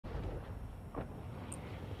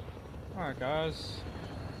Alright guys,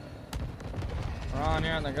 we're on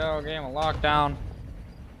here in the Go game of Lockdown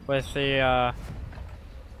with the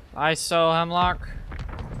ISO Hemlock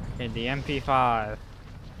and the MP5.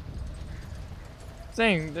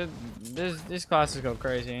 These classes go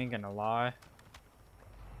crazy, ain't gonna lie.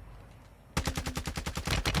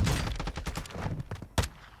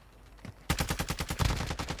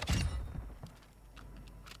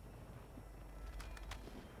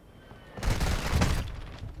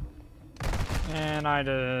 And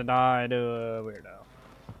I do a weirdo.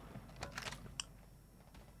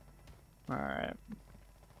 Alright.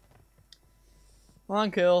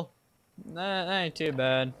 One kill. That ain't too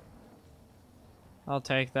bad. I'll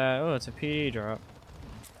take that. Oh, it's a PD drop.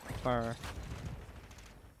 Fire.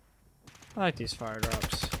 I like these fire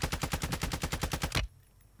drops.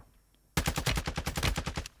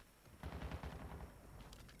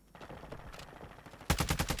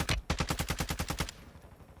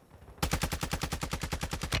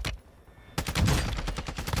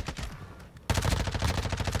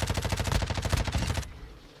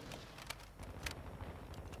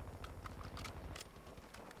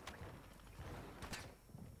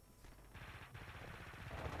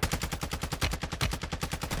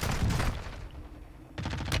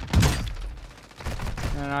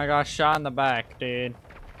 And I got shot in the back, dude.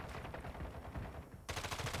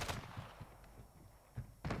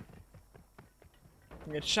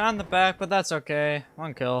 I get shot in the back, but that's okay.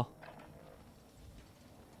 One kill.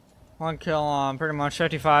 One kill on pretty much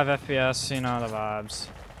 55 FPS, you know the vibes.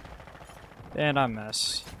 And I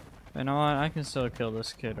miss. You know what? I can still kill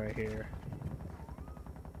this kid right here.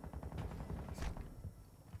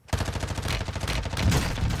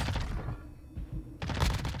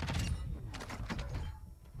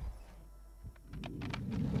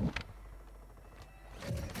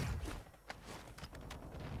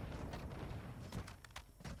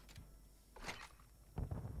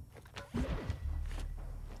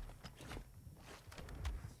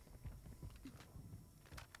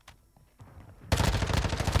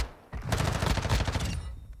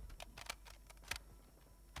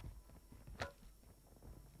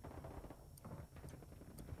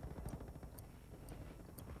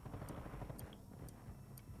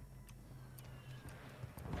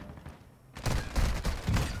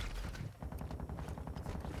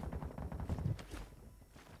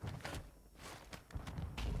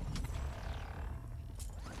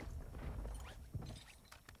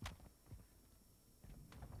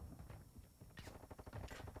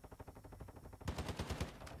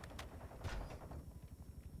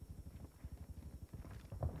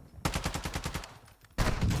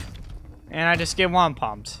 And I just get one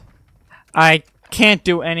pumped. I can't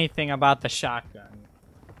do anything about the shotgun.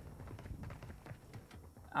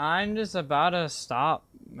 I'm just about to stop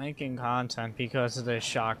making content because of this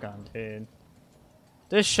shotgun, dude.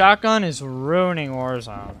 This shotgun is ruining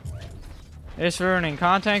Warzone. It's ruining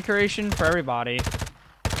content creation for everybody.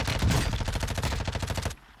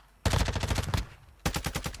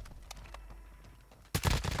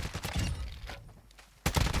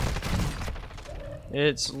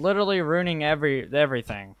 It's literally ruining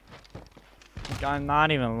everything. I'm not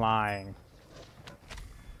even lying.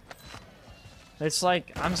 It's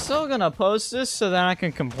like, I'm still gonna post this so then I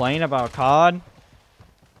can complain about COD.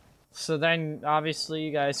 So then, obviously,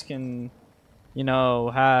 you guys can, you know,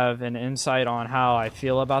 have an insight on how I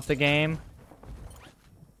feel about the game.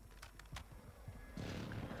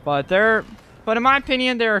 But in my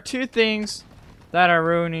opinion, there are two things that are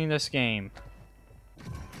ruining this game.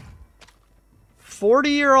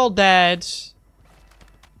 40-year-old dads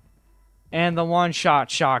and the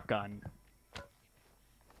one-shot shotgun.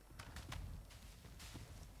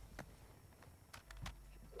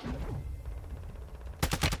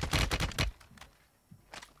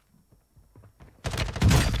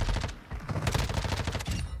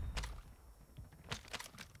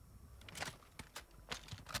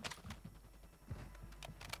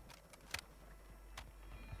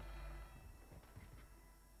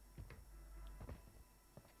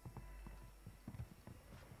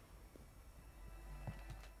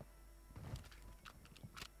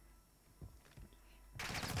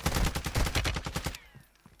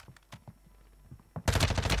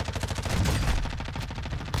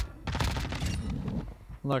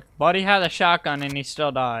 Look, buddy had a shotgun and he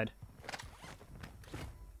still died.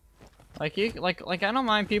 Like I don't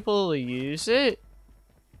mind people who use it.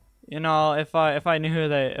 You know, if I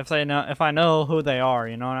know who they are,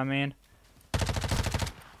 you know what I mean?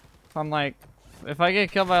 I'm like, if I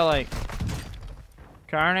get killed by like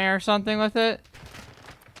Carne or something with it,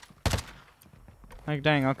 like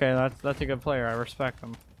dang, okay, that's a good player. I respect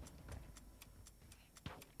him.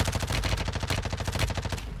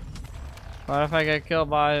 But if I get killed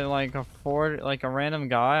by like a random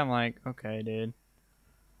guy, I'm like, okay, dude.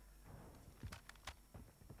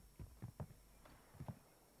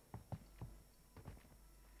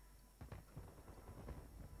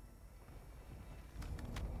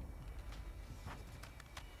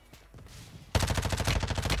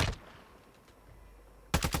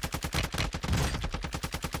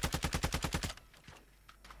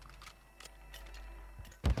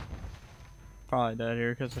 Probably dead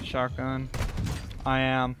here because of shotgun. I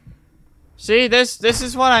am. See, this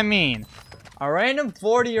is what I mean. A random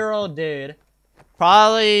 40-year-old dude,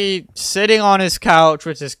 probably sitting on his couch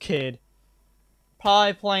with his kid,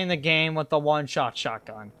 probably playing the game with the one-shot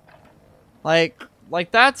shotgun. Like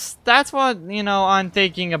that's what, you know, I'm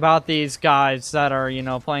thinking about these guys that are, you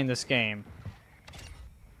know, playing this game.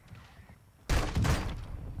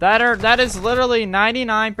 That is literally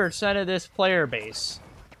 99% of this player base.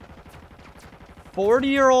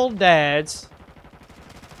 40-year-old dads,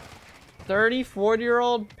 30,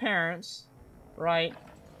 40-year-old parents, right,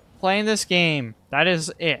 playing this game. That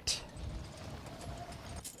is it.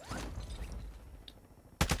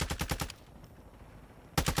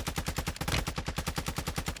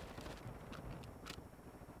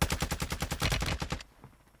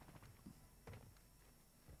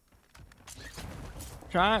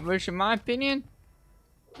 Which in my opinion,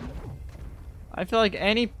 I feel like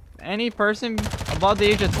any person above the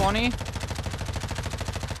age of 20,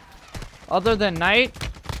 other than Knight,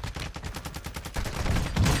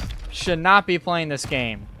 should not be playing this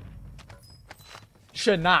game.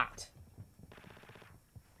 Should not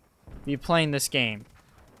be playing this game.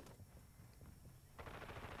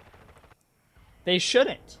 They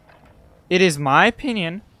shouldn't. It is my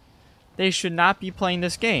opinion, they should not be playing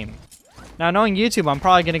this game. Now, knowing YouTube, I'm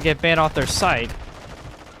probably gonna get banned off their site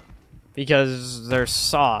because they're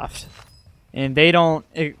soft and they don't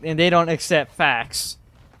accept facts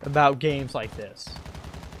about games like this.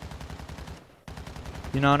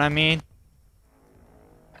 You know what I mean?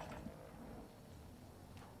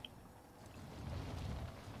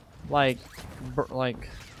 Like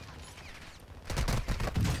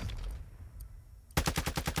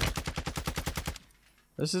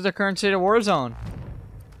this is the current state of Warzone.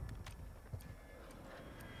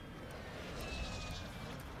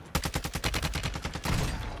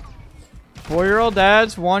 Four-year-old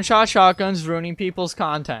dads, one-shot shotguns, ruining people's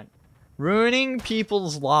content. Ruining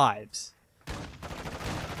people's lives.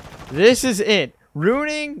 This is it.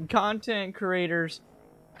 Ruining content creators'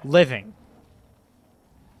 living.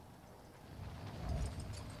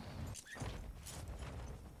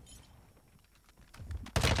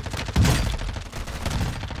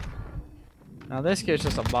 Now this kid's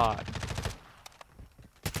just a bot.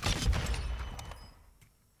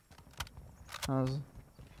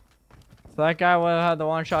 If that guy would have had the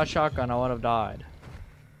one-shot shotgun, I would have died.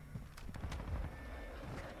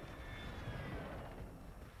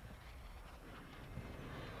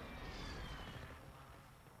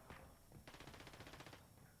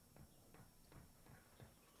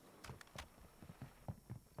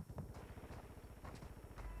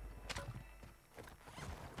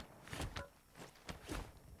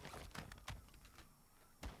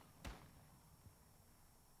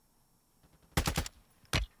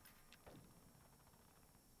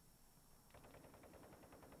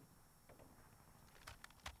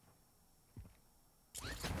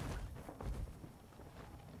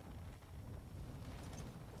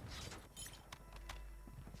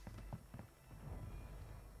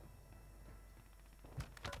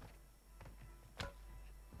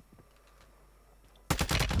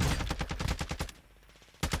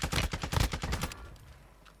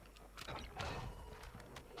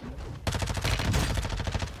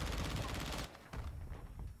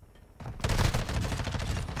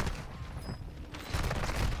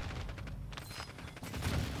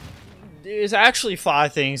 There's actually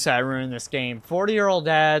 5 things that ruin this game. 40-year-old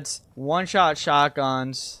dads, one-shot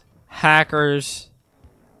shotguns, hackers,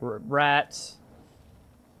 rats.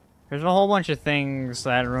 There's a whole bunch of things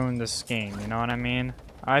that ruin this game, you know what I mean?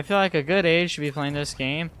 I feel like a good age to be playing this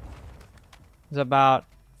game is about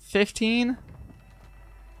 15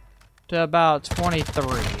 to about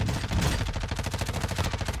 23.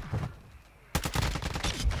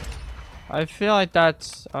 I feel like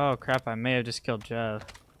that's... Oh crap, I may have just killed Jeff.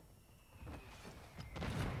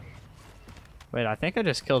 Wait, I think I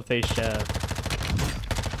just killed Face Jeff.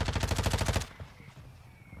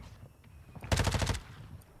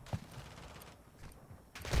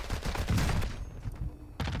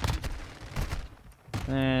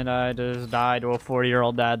 And I just died to a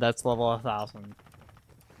 40-year-old dad that's level 1000.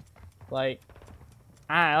 Like,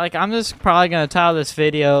 I'm just probably gonna title this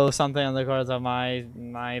video something on the course of my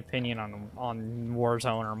opinion on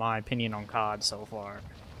Warzone, or my opinion on COD so far.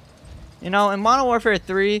 You know, in Modern Warfare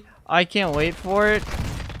 3, I can't wait for it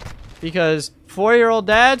because 4-year-old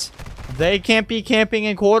dads, they can't be camping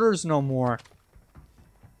in quarters no more.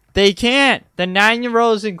 They can't. The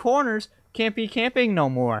 9-year-olds in corners can't be camping no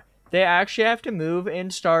more. They actually have to move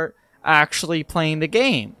and start actually playing the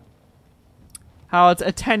game how it's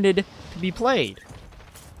intended to be played.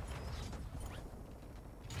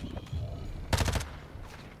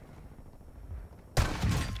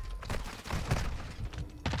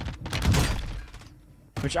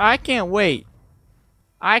 Which I can't wait.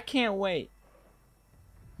 I can't wait.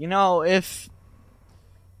 You know,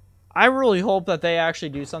 I really hope that they actually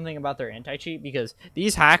do something about their anti-cheat, because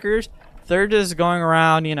these hackers, they're just going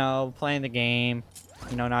around, you know, playing the game,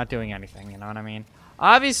 you know, not doing anything, you know what I mean?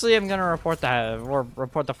 Obviously, I'm gonna report the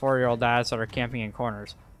 4-year-old dads that are camping in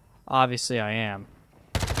corners. Obviously, I am.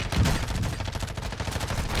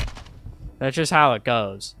 That's just how it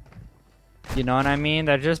goes. You know what I mean?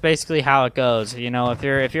 That's just basically how it goes. You know, if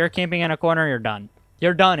you're camping in a corner, you're done.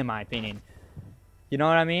 You're done, in my opinion. You know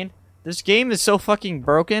what I mean? This game is so fucking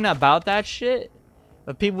broken about that shit.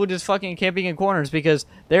 Of people just fucking camping in corners, because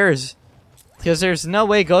there's no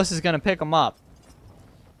way Ghost is gonna pick them up.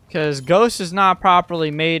 Because Ghost is not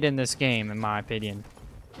properly made in this game, in my opinion.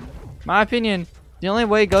 My opinion, the only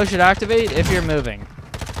way Ghost should activate if you're moving.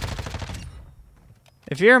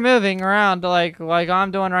 If you're moving around like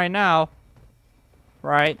I'm doing right now,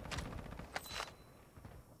 right?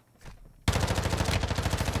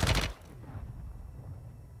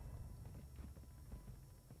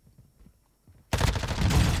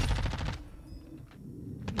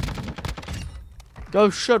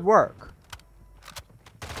 Ghost should work.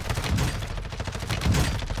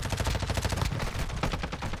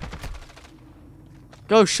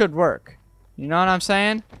 Ghost should work. You know what I'm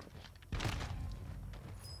saying?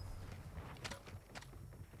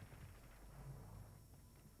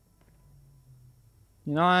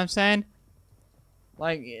 You know what I'm saying?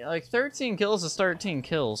 Like 13 kills is 13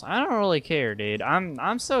 kills. I don't really care, dude.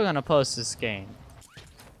 I'm still gonna post this game.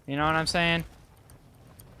 You know what I'm saying?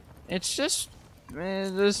 It's just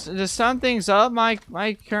to sum things up, my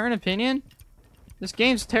current opinion, this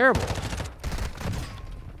game's terrible.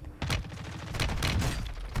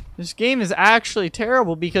 This game is actually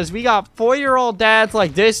terrible because we got 4-year-old dads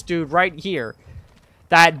like this dude right here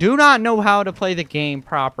that do not know how to play the game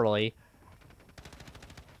properly,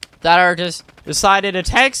 that are just decided to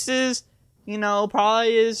text his, you know,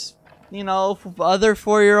 probably his, you know, other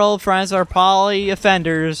 4-year-old friends are probably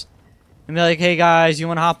offenders, and be like, hey guys, you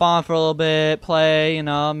want to hop on for a little bit, play, you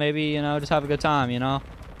know, maybe, you know, just have a good time, you know.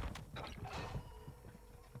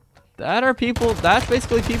 That are people, that's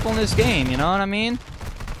basically people in this game, you know what I mean?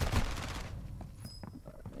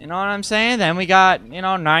 You know what I'm saying? Then we got, you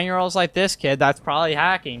know, 9-year-olds like this kid that's probably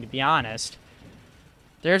hacking, to be honest.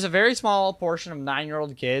 There's a very small portion of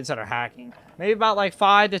 9-year-old kids that are hacking. Maybe about like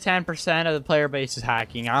 5 to 10% of the player base is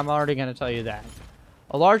hacking. I'm already going to tell you that.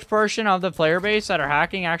 A large portion of the player base that are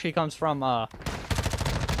hacking actually comes from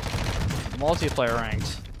multiplayer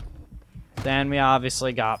ranks. Then we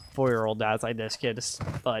obviously got 4-year-old dads like this kid.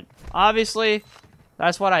 But obviously,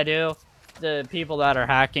 that's what I do. The people that are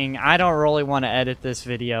hacking, I don't really want to edit this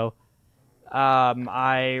video.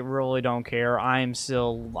 I really don't care. I'm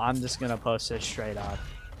just gonna post it straight up.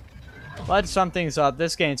 Let's sum things up.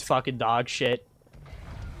 This game's fucking dog shit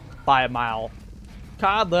by a mile.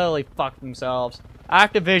 COD literally fucked themselves.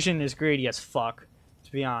 Activision is greedy as fuck,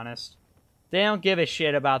 to be honest. They don't give a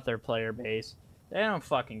shit about their player base. They don't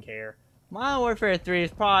fucking care. Modern Warfare 3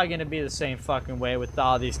 is probably gonna be the same fucking way with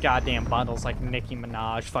all these goddamn bundles like Nicki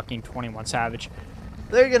Minaj, fucking 21 Savage.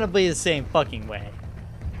 They're gonna be the same fucking way.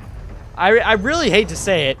 I really hate to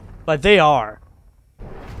say it, but they are.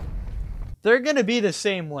 They're gonna be the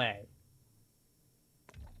same way.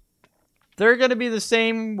 They're gonna be the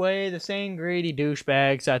same way, the same greedy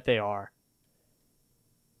douchebags that they are.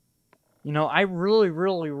 You know, I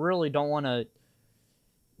really don't want to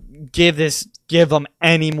give them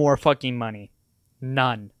any more fucking money.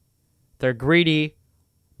 None. They're greedy.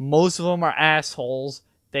 Most of them are assholes.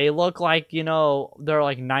 They look like, you know, they're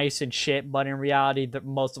like nice and shit, but in reality,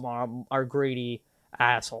 most of them are greedy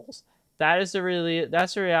assholes. That's the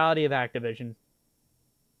reality of Activision.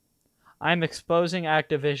 I'm exposing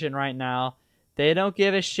Activision right now. They don't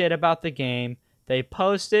give a shit about the game. They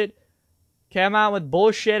post it, come out with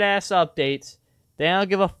bullshit ass updates. They don't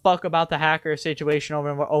give a fuck about the hacker situation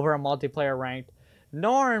over a multiplayer ranked,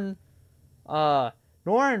 nor in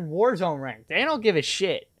Warzone ranked. They don't give a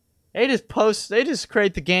shit. They just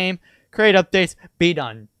create the game, create updates, be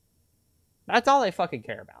done. That's all they fucking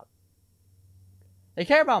care about. They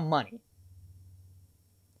care about money.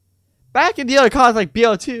 Back in the other CODs like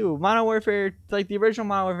BO2, Modern Warfare, like the original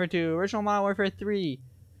Modern Warfare 2, original Modern Warfare 3,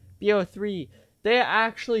 BO3, they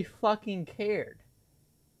actually fucking cared.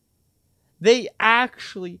 They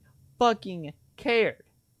actually fucking cared.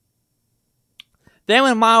 Then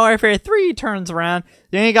when Modern Warfare 3 turns around,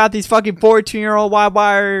 then you got these fucking 14-year-old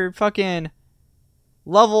wire fucking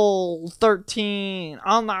level 13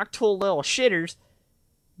 unlocked tool little shitters.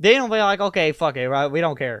 They don't be like, okay, fuck it, right? We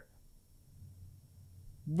don't care.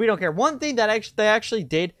 We don't care. One thing that they actually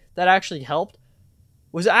did that actually helped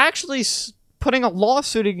was actually putting a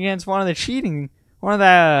lawsuit against one of the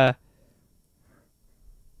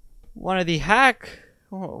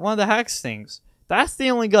hacks things. That's the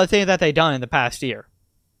only good thing that they done in the past year.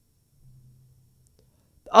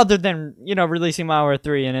 Other than, you know, releasing Modern Warfare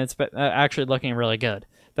 3 and it's actually looking really good.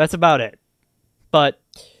 That's about it. But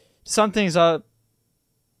some things,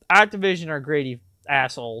 Activision are greedy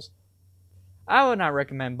assholes. I would not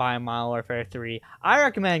recommend buying Modern Warfare 3. I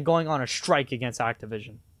recommend going on a strike against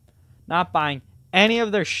Activision. Not buying any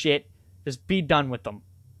of their shit. Just be done with them.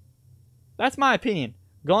 That's my opinion.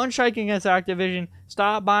 Go on strike against Activision.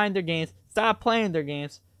 Stop buying their games. Stop playing their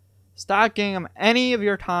games. Stop giving them any of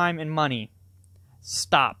your time and money.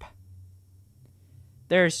 Stop.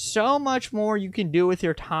 There's so much more you can do with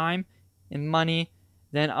your time and money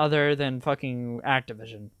than other than fucking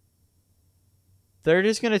Activision. They're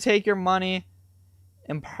just going to take your money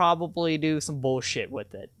and probably do some bullshit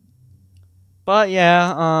with it. But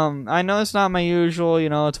yeah, I know it's not my usual, you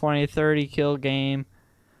know, 20, 30 kill game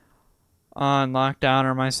on lockdown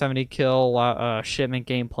or my 70 kill shipment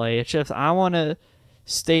gameplay. It's just I want to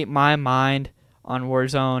state my mind on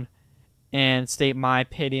Warzone and state my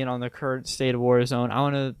opinion on the current state of Warzone. I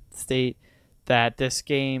want to state that this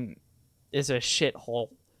game is a shithole.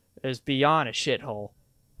 It is beyond a shithole.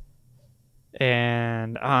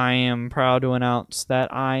 And I am proud to announce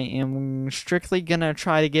that I am strictly going to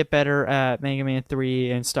try to get better at Mega Man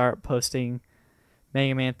 3 and start posting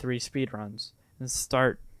Mega Man 3 speedruns. And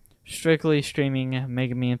start strictly streaming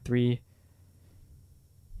Mega Man 3.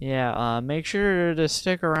 Yeah, make sure to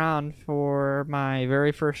stick around for my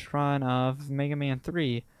very first run of Mega Man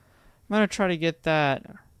 3. I'm going to try to get that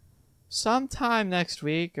sometime next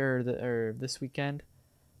week or this weekend.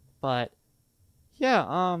 But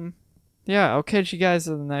yeah, yeah, I'll catch you guys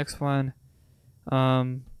in the next one.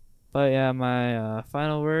 But yeah, my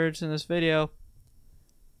final words in this video.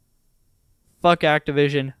 Fuck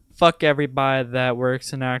Activision. Fuck everybody that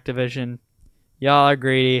works in Activision. Y'all are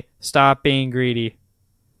greedy. Stop being greedy.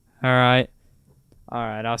 Alright.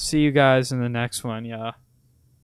 Alright, I'll see you guys in the next one, yeah.